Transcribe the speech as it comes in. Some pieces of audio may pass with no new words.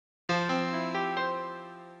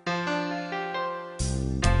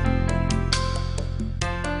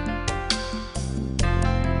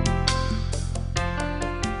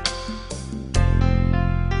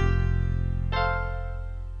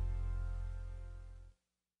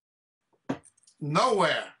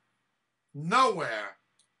Nowhere, nowhere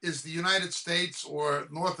is the United States or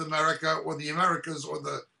North America or the Americas or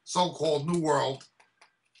the so-called New World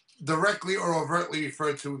directly or overtly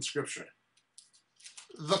referred to in Scripture.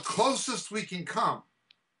 The closest we can come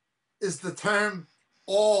is the term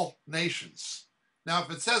all nations. Now, if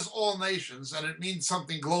it says all nations, and it means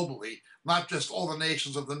something globally, not just all the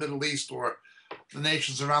nations of the Middle East or the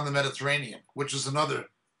nations around the Mediterranean, which is another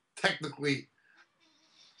technically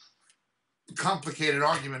complicated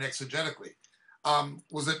argument exegetically.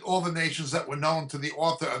 Was it all the nations that were known to the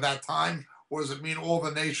author of that time, or does it mean all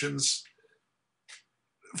the nations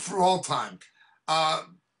for all time?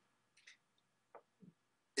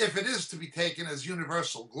 If it is to be taken as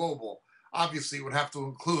universal, global, obviously it would have to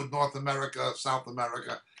include North America, South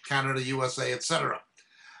America, Canada, USA, etc.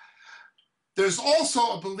 There's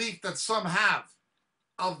also a belief that some have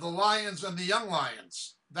of the lions and the young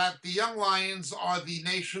lions, that the young lions are the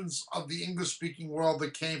nations of the English-speaking world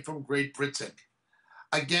that came from Great Britain.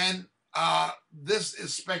 Again, this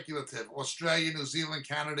is speculative. Australia, New Zealand,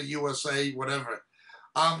 Canada, USA, whatever.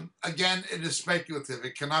 Again, it is speculative.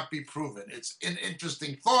 It cannot be proven. It's an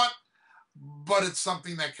interesting thought, but it's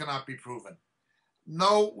something that cannot be proven.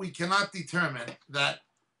 No, we cannot determine that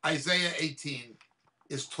Isaiah 18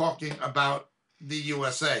 is talking about the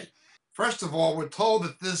USA. First of all, we're told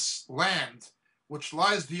that this land, which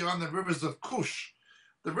lies beyond the rivers of Cush,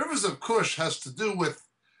 the rivers of Cush has to do with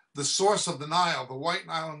the source of the Nile, the White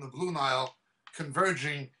Nile and the Blue Nile,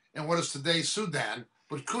 converging in what is today Sudan,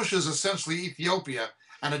 but Cush is essentially Ethiopia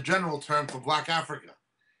and a general term for Black Africa.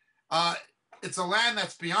 It's a land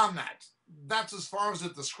that's beyond that. That's as far as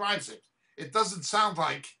it describes it. It doesn't sound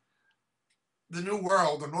like the New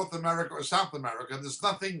World or North America or South America. There's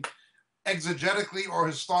nothing exegetically or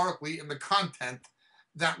historically in the content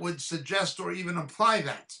that would suggest or even imply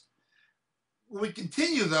that. We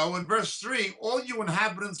continue, though, in verse 3, all you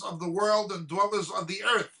inhabitants of the world and dwellers of the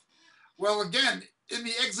earth. Well, again, in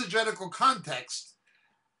the exegetical context,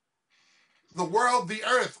 the world, the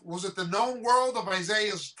earth, was it the known world of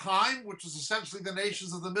Isaiah's time, which is essentially the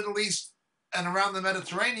nations of the Middle East and around the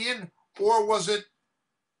Mediterranean, or was it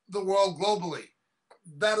the world globally?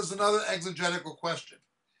 That is another exegetical question.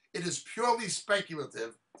 It is purely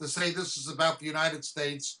speculative to say this is about the United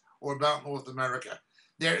States or about North America.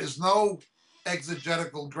 There is no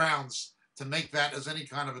exegetical grounds to make that as any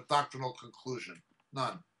kind of a doctrinal conclusion.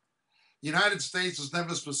 None. The United States is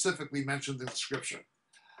never specifically mentioned in Scripture.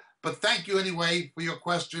 But thank you anyway for your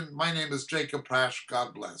question. My name is Jacob Prasch.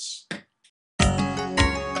 God bless.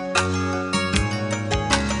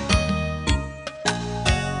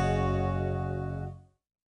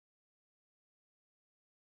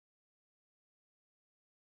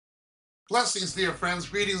 Blessings, dear friends.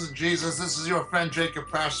 Greetings in Jesus. This is your friend Jacob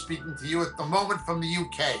Prasch speaking to you at the moment from the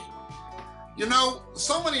UK. You know,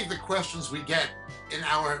 so many of the questions we get in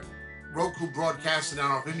our Roku broadcasts and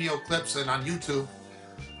on our Vimeo clips and on YouTube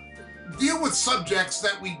deal with subjects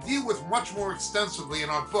that we deal with much more extensively in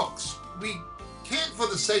our books. We can't, for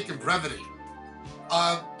the sake of brevity,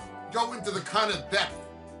 go into the kind of depth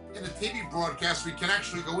in a TV broadcast we can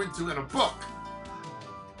actually go into in a book.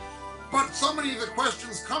 But so many of the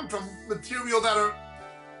questions come from material that are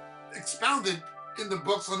expounded in the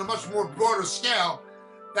books on a much more broader scale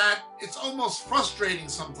that it's almost frustrating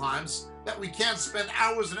sometimes that we can't spend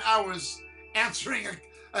hours and hours answering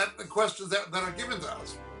the questions that are given to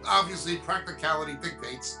us. Obviously, practicality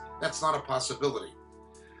dictates that's not a possibility.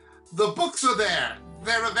 The books are there.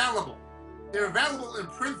 They're available. They're available in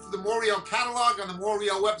print through the Moriel catalog on the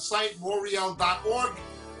Moriel website, moriel.org.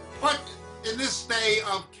 But in this day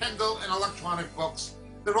of Kindle and electronic books,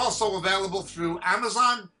 they're also available through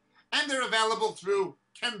Amazon, and they're available through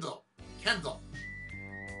Kindle.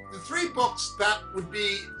 The three books that would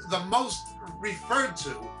be the most referred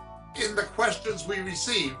to in the questions we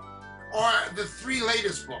receive are the three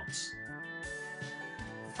latest books.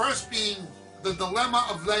 First being The Dilemma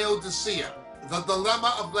of Laodicea. The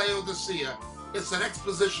Dilemma of Laodicea. It's an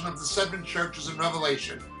exposition of the seven churches in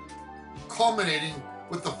Revelation, culminating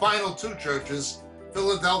with the final two churches,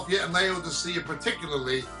 Philadelphia and Laodicea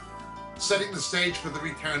particularly, setting the stage for the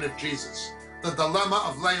return of Jesus. The Dilemma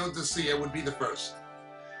of Laodicea would be the first.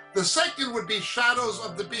 The second would be Shadows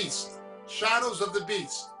of the Beast. Shadows of the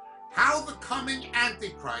Beast. How the coming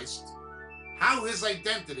Antichrist, how his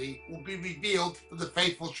identity will be revealed to the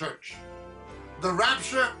faithful church. The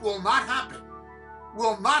rapture will not happen.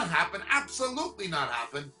 Will not happen, absolutely not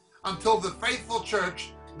happen, until the faithful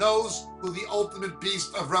church knows who the ultimate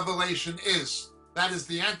beast of Revelation is. That is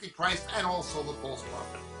the Antichrist and also the false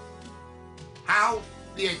prophet. How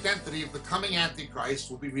the identity of the coming Antichrist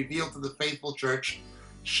will be revealed to the faithful church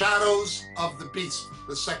Shadows of the Beast,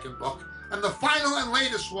 the second book. And the final and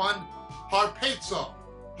latest one, Harpazo,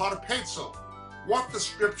 what the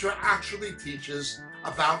scripture actually teaches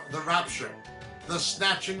about the rapture, the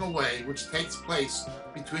snatching away, which takes place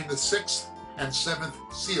between the 6th and 7th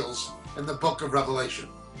seals in the book of Revelation.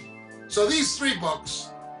 So these 3 books,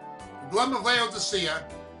 The Gem of Laodicea,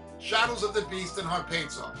 Shadows of the Beast, and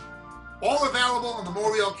Harpazo, all available in the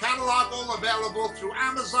Moriel catalog, all available through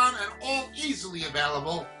Amazon, and all easily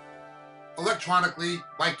available electronically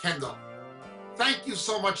by Kindle. Thank you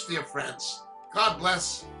so much, dear friends. God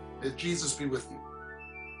bless. May Jesus be with you.